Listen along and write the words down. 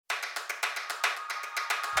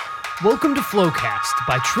Welcome to Flowcast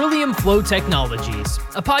by Trillium Flow Technologies,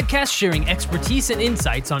 a podcast sharing expertise and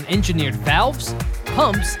insights on engineered valves,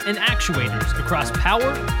 pumps, and actuators across power,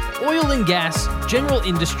 oil and gas, general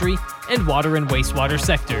industry, and water and wastewater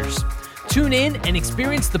sectors. Tune in and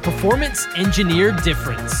experience the performance engineered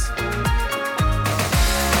difference.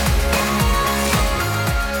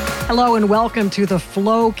 Hello and welcome to the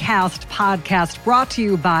Flowcast podcast brought to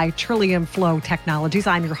you by Trillium Flow Technologies.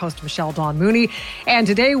 I'm your host, Michelle Dawn Mooney, and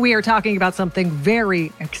today we are talking about something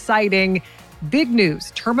very exciting. Big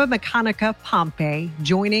news, Termomechanica Pompei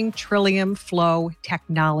joining Trillium Flow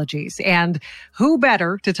Technologies. And who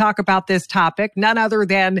better to talk about this topic, none other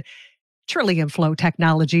than Trillium Flow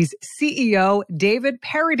Technologies CEO, David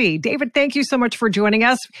Parady. David, thank you so much for joining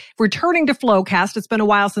us. Returning to Flowcast, it's been a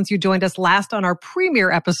while since you joined us last on our premiere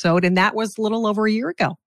episode, and that was a little over a year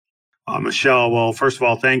ago. Michelle, well, first of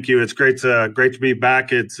all, thank you. It's great to be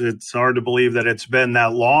back. It's hard to believe that it's been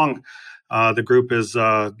that long. The group has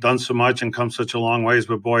done so much and come such a long ways,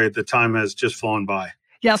 but boy, the time has just flown by.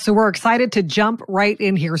 Yeah, so we're excited to jump right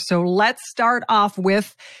in here. So let's start off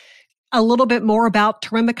with a little bit more about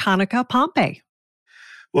Termomechanica Pompei.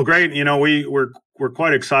 Well, great. You know, we're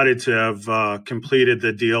quite excited to have completed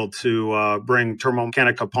the deal to bring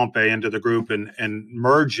Termomechanica Pompei into the group and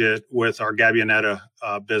merge it with our Gabionetta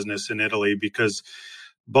business in Italy, because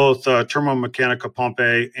both Termomechanica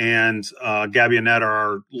Pompei and Gabionetta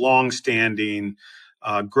are long-standing,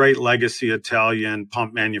 great legacy Italian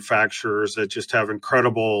pump manufacturers that just have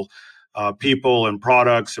incredible people and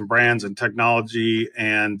products and brands and technology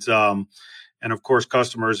and of course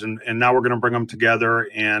customers. And now we're going to bring them together,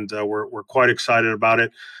 and we're quite excited about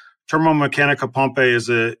it. Termomechanica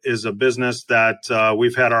Pompei is a business that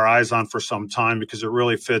we've had our eyes on for some time because it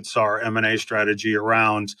really fits our M&A strategy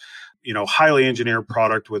around, you know, highly engineered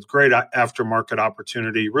product with great aftermarket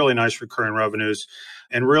opportunity, really nice recurring revenues.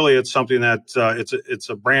 And really, it's something that it's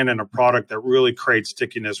a brand and a product that really creates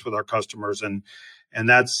stickiness with our customers. And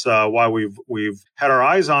that's why we've had our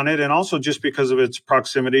eyes on it, and also just because of its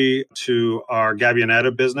proximity to our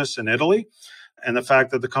Gabionetta business in Italy, and the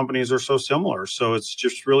fact that the companies are so similar. So it's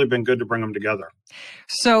just really been good to bring them together.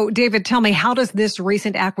 So, David, tell me, how does this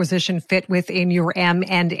recent acquisition fit within your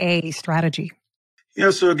M&A strategy?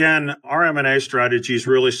 Yeah, so again, our M&A strategy is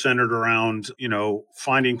really centered around, you know,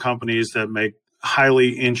 finding companies that make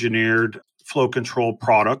highly engineered flow control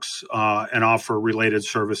products and offer related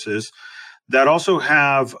services that also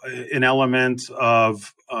have an element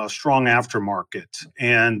of strong aftermarket.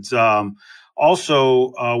 And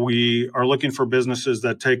also, we are looking for businesses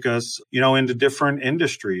that take us, you know, into different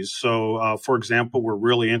industries. So, for example, we're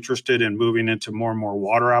really interested in moving into more and more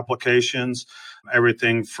water applications,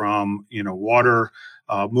 everything from, you know, water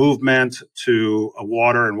movement to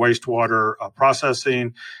water and wastewater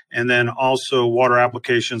processing, and then also water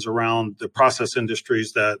applications around the process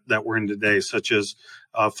industries that we're in today, such as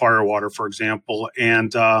fire water, for example.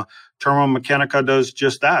 And Termomechanica does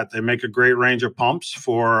just that. They make a great range of pumps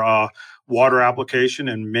for water application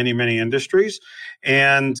in many, many industries.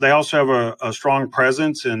 And they also have a strong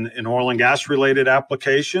presence in oil and gas related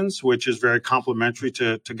applications, which is very complementary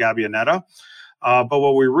to Gabionetta. But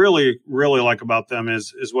what we really, really like about them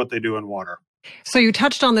is what they do in water. So you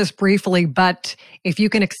touched on this briefly, but if you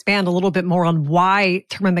can expand a little bit more on why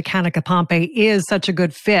Termomechanica Pompei is such a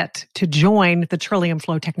good fit to join the Trillium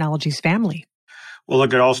Flow Technologies family. Well,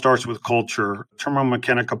 look, it all starts with culture.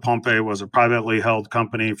 Termomechanica Pompei was a privately held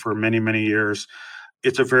company for many, many years.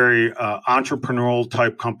 It's a very entrepreneurial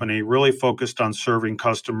type company, really focused on serving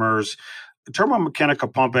customers.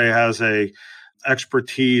 Termomechanica Pompei has a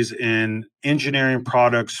expertise in engineering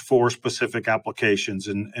products for specific applications.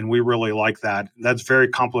 And we really like that. That's very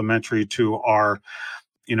complementary to our,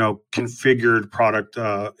 you know, configured product,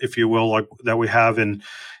 if you will, like that we have and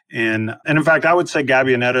in fact, I would say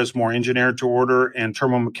Gabionetta is more engineered to order and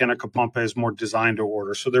Termomechanica Pompei is more designed to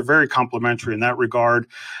order. So they're very complementary in that regard.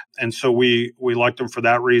 And so we like them for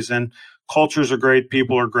that reason. Cultures are great.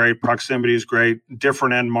 People are great. Proximity is great.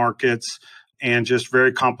 Different end markets, and just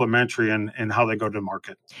very complementary in how they go to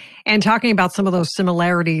market. And talking about some of those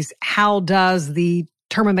similarities, how does the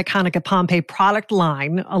Termomechanica Pompei product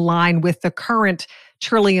line align with the current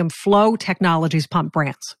Trillium Flow Technologies pump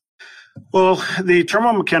brands? Well, the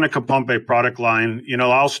Termomechanica Pompei product line, you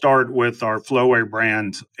know, I'll start with our Flowway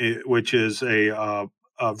brand, which is a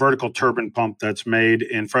vertical turbine pump that's made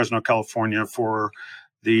in Fresno, California for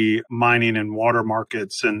the mining and water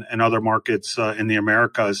markets and other markets in the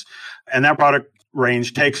Americas. And that product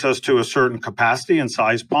range takes us to a certain capacity and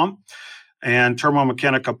size pump. And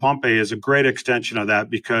Termomechanica Pompei is a great extension of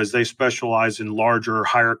that because they specialize in larger,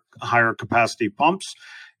 higher capacity pumps.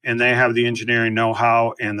 and they have the engineering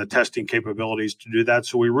know-how and the testing capabilities to do that.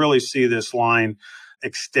 So we really see this line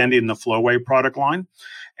extending the Flowway product line.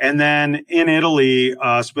 And then in Italy,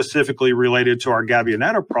 specifically related to our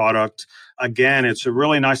Gabionetta product, again, it's a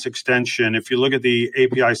really nice extension. If you look at the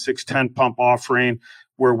API 610 pump offering,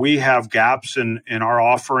 where we have gaps in our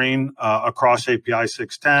offering across API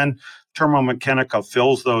 610, Turbomecanica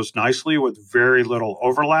fills those nicely with very little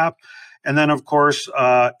overlap. And then, of course,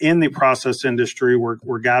 in the process industry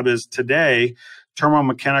where Gab is today,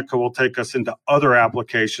 Turbomecanica will take us into other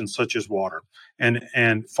applications such as water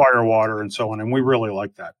and fire water and so on. And we really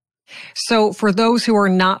like that. So for those who are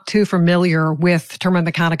not too familiar with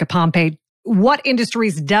Turbomecanica Pompe, what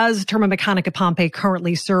industries does Turbomecanica Pompe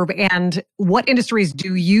currently serve, and what industries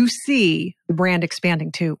do you see the brand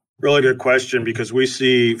expanding to? Really good question, because we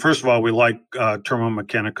see, first of all, we like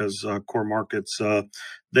Turbomecanicas core markets.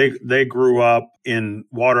 They grew up in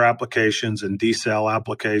water applications and desal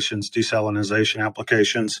applications, desalinization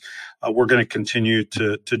applications. We're going to continue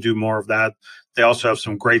to do more of that. They also have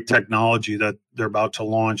some great technology that they're about to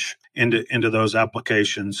launch into those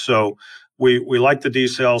applications. So we like the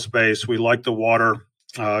desal space. We like the water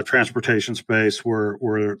transportation space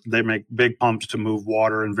where they make big pumps to move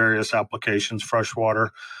water in various applications, fresh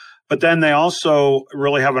water. But then they also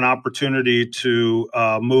really have an opportunity to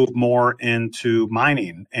move more into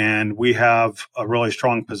mining. And we have a really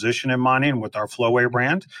strong position in mining with our Flowway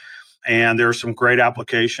brand. And there are some great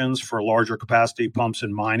applications for larger capacity pumps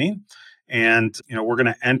in mining. And, we're going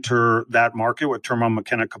to enter that market with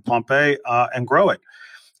Turbomecanica Pompe and grow it.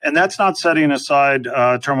 And that's not setting aside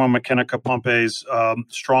Turbomecanica Pompe's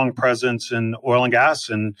strong presence in oil and gas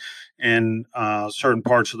and in certain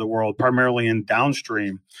parts of the world, primarily in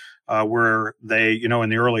downstream. Where they, in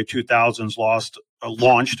the early 2000s launched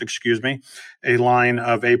a line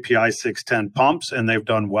of API 610 pumps, and they've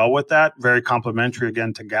done well with that. Very complementary,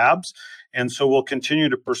 again, to Gab's. And so we'll continue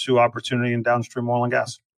to pursue opportunity in downstream oil and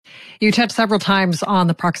gas. You touched several times on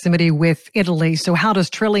the proximity with Italy. So how does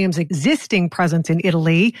Trillium's existing presence in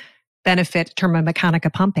Italy benefit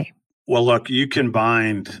Turbomecanica Pompe? Well, look, you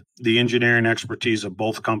combined the engineering expertise of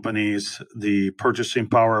both companies, the purchasing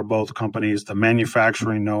power of both companies, the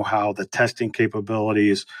manufacturing know-how, the testing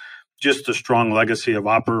capabilities, just the strong legacy of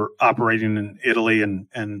operating in Italy. And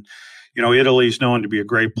Italy is known to be a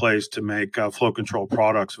great place to make flow control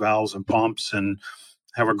products, valves and pumps, and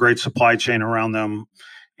have a great supply chain around them.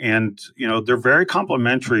 And, they're very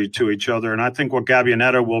complementary to each other. And I think what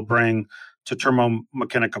Gabionetta will bring to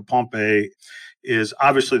Turbomecanica Pompe is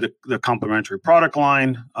obviously the complementary product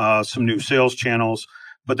line, some new sales channels,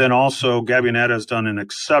 but then also Gabionetta has done an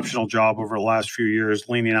exceptional job over the last few years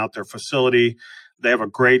leaning out their facility. They have a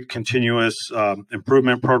great continuous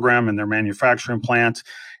improvement program in their manufacturing plant,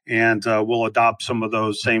 and we'll adopt some of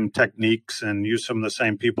those same techniques and use some of the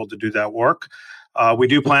same people to do that work. We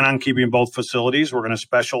do plan on keeping both facilities. We're going to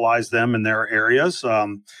specialize them in their areas.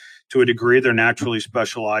 To a degree, they're naturally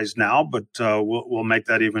specialized now, but we'll make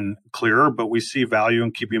that even clearer. But we see value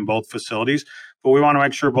in keeping both facilities. But we want to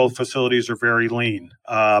make sure both facilities are very lean.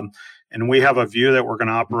 And we have a view that we're going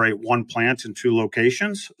to operate one plant in two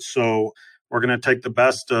locations. So we're going to take the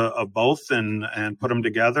best of both and put them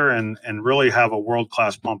together and really have a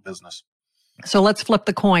world-class pump business. So let's flip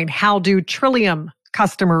the coin. How do Trillium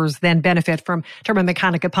customers then benefit from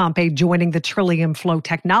Turbomecanica Pompe joining the Trillium Flow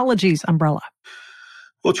Technologies umbrella?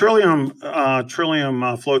 Well, Trillium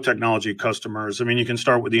Flow Technology customers, you can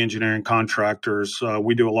start with the engineering contractors.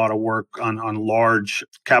 We do a lot of work on large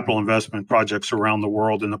capital investment projects around the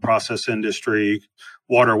world in the process industry,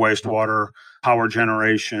 water, wastewater, power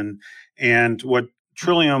generation. And what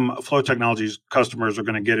Trillium Flow Technologies customers are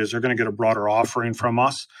going to get is they're going to get a broader offering from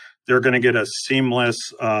us. They're going to get a seamless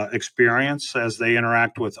experience as they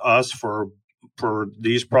interact with us for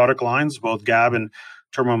these product lines, both Gab and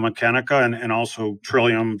Turbomecanica and also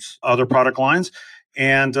Trillium's other product lines.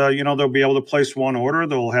 And, they'll be able to place one order.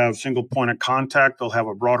 They'll have single point of contact. They'll have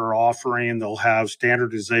a broader offering. They'll have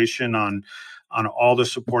standardization on all the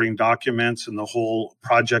supporting documents and the whole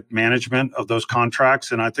project management of those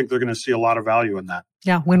contracts. And I think they're going to see a lot of value in that.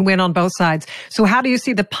 Yeah, win-win on both sides. So how do you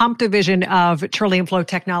see the pump division of Trillium Flow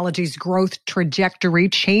Technologies' growth trajectory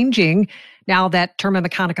changing now that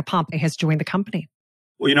Turbomecanica Pompe has joined the company?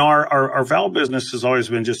 Well, our valve business has always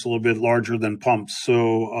been just a little bit larger than pumps.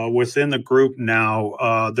 So within the group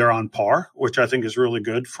now, they're on par, which I think is really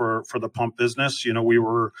good for the pump business. We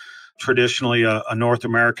were traditionally a North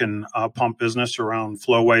American pump business around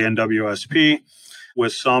Flowway and WSP,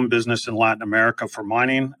 with some business in Latin America for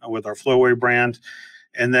mining with our Flowway brand.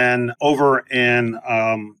 And then over in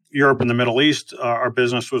Europe and the Middle East, our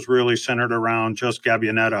business was really centered around just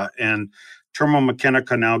Gabionetta. And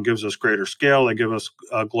Turbomechanica now gives us greater scale. They give us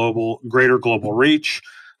greater global reach.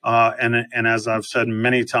 And as I've said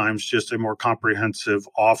many times, just a more comprehensive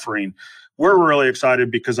offering. We're really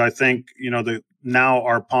excited because I think, now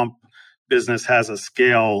our pump business has a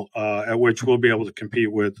scale at which we'll be able to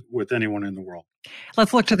compete with anyone in the world.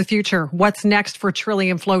 Let's look to the future. What's next for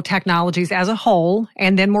Trillium Flow Technologies as a whole,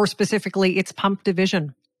 and then more specifically, its pump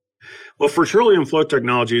division? Well, for Trillium Flow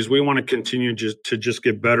Technologies, we want to continue to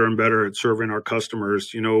get better and better at serving our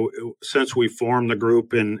customers. Since we formed the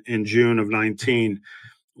group in June of 2019,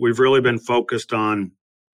 we've really been focused on,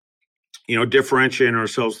 differentiating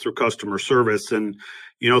ourselves through customer service. And,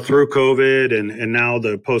 through COVID and now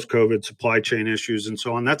the post-COVID supply chain issues and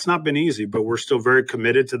so on, that's not been easy, but we're still very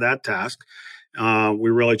committed to that task.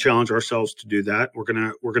 We really challenge ourselves to do that. We're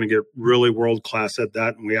gonna get really world-class at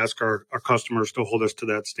that, and we ask our customers to hold us to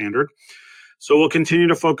that standard. So we'll continue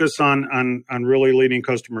to focus on really leading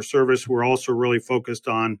customer service. We're also really focused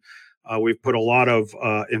on, we've put a lot of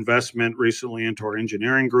investment recently into our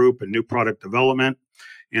engineering group and new product development.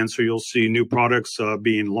 And so you'll see new products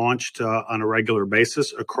being launched on a regular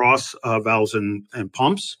basis across valves and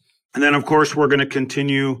pumps. And then, of course, we're going to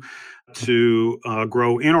continue to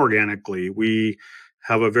grow inorganically. We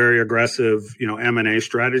have a very aggressive, M&A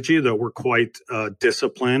strategy that we're quite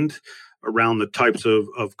disciplined around the types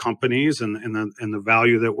of companies and the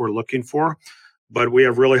value that we're looking for. But we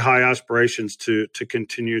have really high aspirations to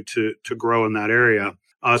continue to grow in that area.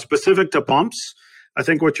 Specific to pumps, I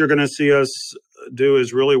think what you're going to see us do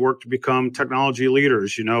is really work to become technology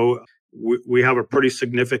leaders. We have a pretty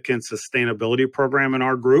significant sustainability program in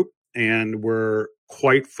our group, and we're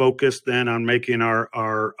quite focused then on making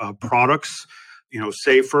our products,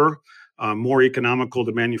 safer, more economical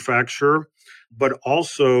to manufacture, but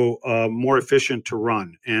also more efficient to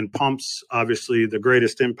run. And pumps, obviously, the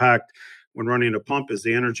greatest impact when running a pump is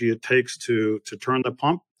the energy it takes to turn the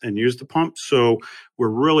pump and use the pump. So we're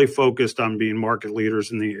really focused on being market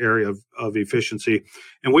leaders in the area of efficiency.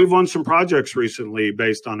 And we've won some projects recently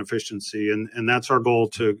based on efficiency, and that's our goal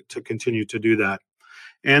to continue to do that.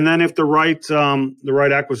 And then if the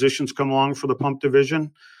right acquisitions come along for the pump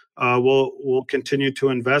division, we'll continue to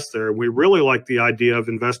invest there. We really like the idea of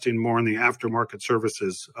investing more in the aftermarket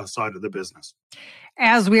services side of the business.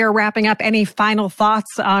 As we are wrapping up, any final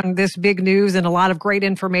thoughts on this big news and a lot of great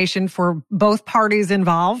information for both parties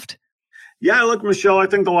involved? Yeah, look, Michelle, I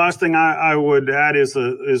think the last thing I would add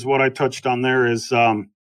is what I touched on there is, and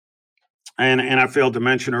I failed to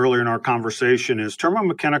mention earlier in our conversation, is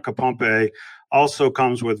Turbomechanica Pompe also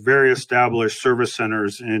comes with very established service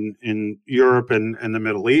centers in Europe and the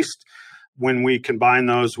Middle East. When we combine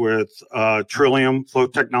those with Trillium Flow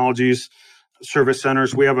Technologies service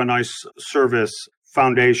centers, we have a nice service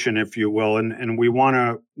foundation, if you will, and we want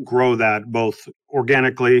to grow that both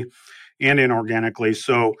organically and inorganically.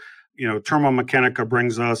 So, Turbomechanica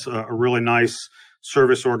brings us a really nice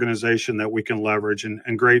service organization that we can leverage and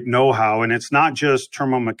great know-how. And it's not just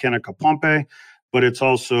Turbomechanica Pompe, but it's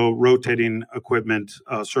also rotating equipment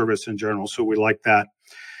service in general. So we like that.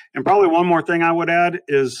 And probably one more thing I would add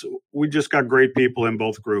is we just got great people in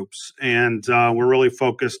both groups. And we're really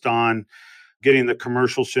focused on getting the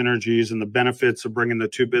commercial synergies and the benefits of bringing the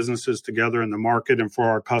two businesses together in the market and for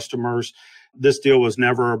our customers. This deal was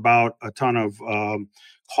never about a ton of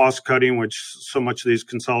cost cutting, which so much of these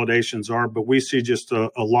consolidations are, but we see just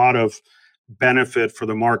a lot of benefit for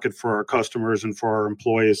the market, for our customers, and for our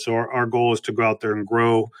employees. So our goal is to go out there and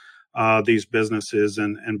grow these businesses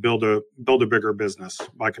and build a bigger business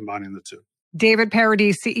by combining the two. David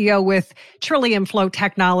Paradis, CEO with Trillium Flow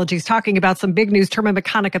Technologies, talking about some big news,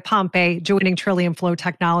 Turbomechanica Pompe joining Trillium Flow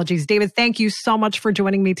Technologies. David, thank you so much for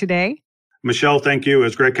joining me today. Michelle, thank you. It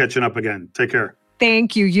was great catching up again. Take care.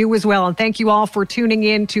 Thank you. You as well. And thank you all for tuning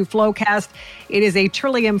in to Flowcast. It is a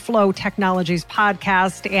Trillium Flow Technologies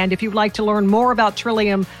podcast. And if you'd like to learn more about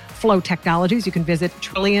Trillium Flow Technologies, you can visit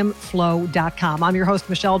trilliumflow.com. I'm your host,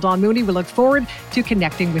 Michelle Dawn Mooney. We look forward to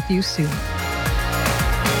connecting with you soon.